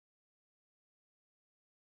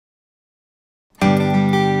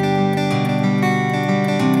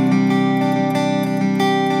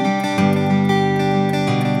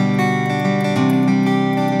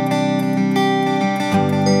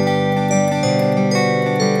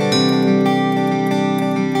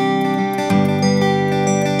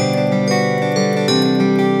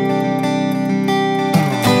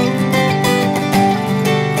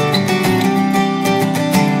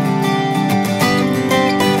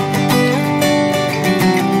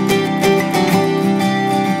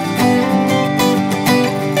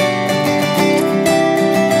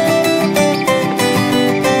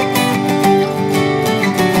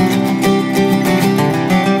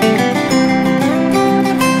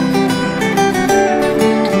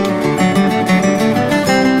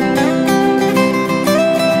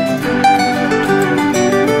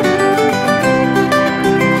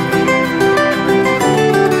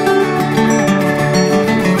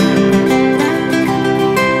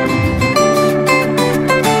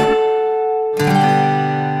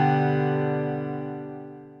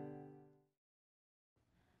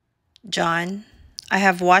John. I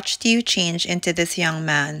have watched you change into this young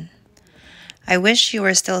man. I wish you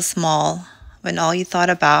were still small when all you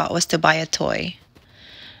thought about was to buy a toy.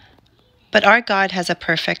 But our God has a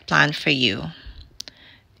perfect plan for you.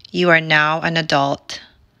 You are now an adult.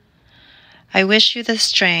 I wish you the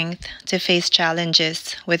strength to face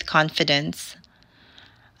challenges with confidence,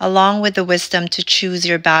 along with the wisdom to choose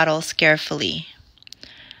your battles carefully.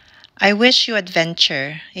 I wish you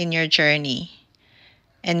adventure in your journey,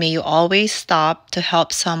 and may you always stop to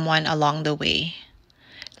help someone along the way.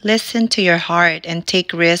 Listen to your heart and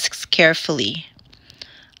take risks carefully.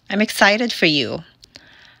 I'm excited for you.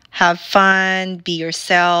 Have fun, be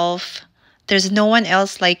yourself. There's no one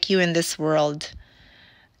else like you in this world.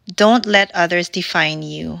 Don't let others define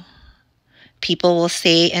you. People will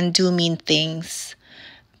say and do mean things,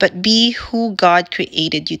 but be who God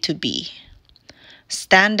created you to be.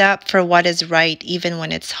 Stand up for what is right even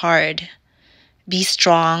when it's hard. Be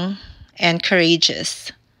strong and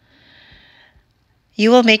courageous. You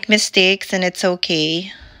will make mistakes and it's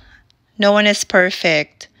okay. No one is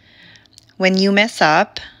perfect. When you mess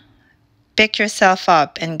up, pick yourself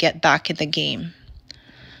up and get back in the game.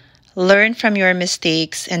 Learn from your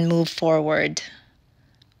mistakes and move forward.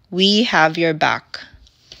 We have your back.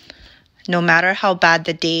 No matter how bad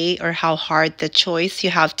the day or how hard the choice you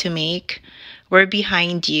have to make, we're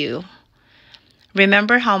behind you.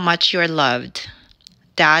 Remember how much you're loved.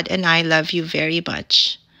 Dad and I love you very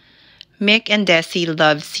much. Mick and Desi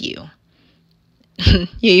loves you. You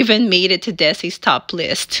even made it to Desi's top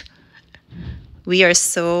list. We are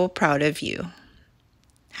so proud of you.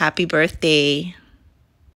 Happy birthday.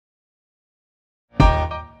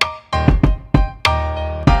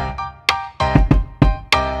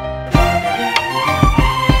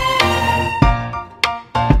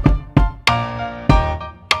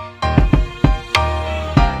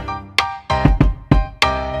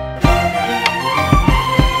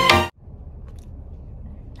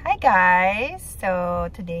 Guys, so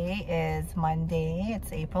today is Monday.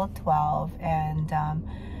 It's April 12th, and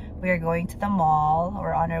we are going to the mall.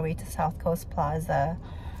 We're on our way to South Coast Plaza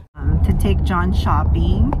to take John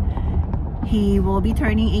shopping. He will be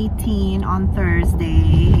turning 18 on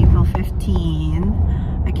Thursday, April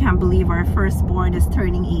 15. I can't believe our firstborn is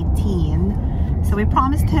turning 18. So we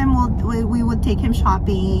promised him we would take him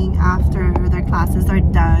shopping after their classes are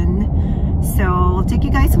done. So we'll take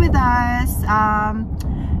you guys with us.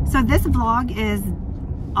 So this vlog is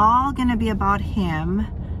all gonna be about him.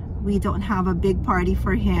 We don't have a big party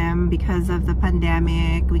for him because of the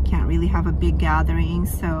pandemic. We can't really have a big gathering.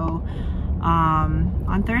 So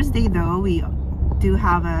on Thursday though, we do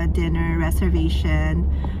have a dinner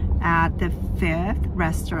reservation at the 5th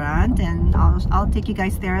restaurant, and I'll take you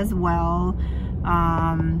guys there as well.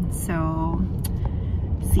 So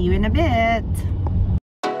see you in a bit.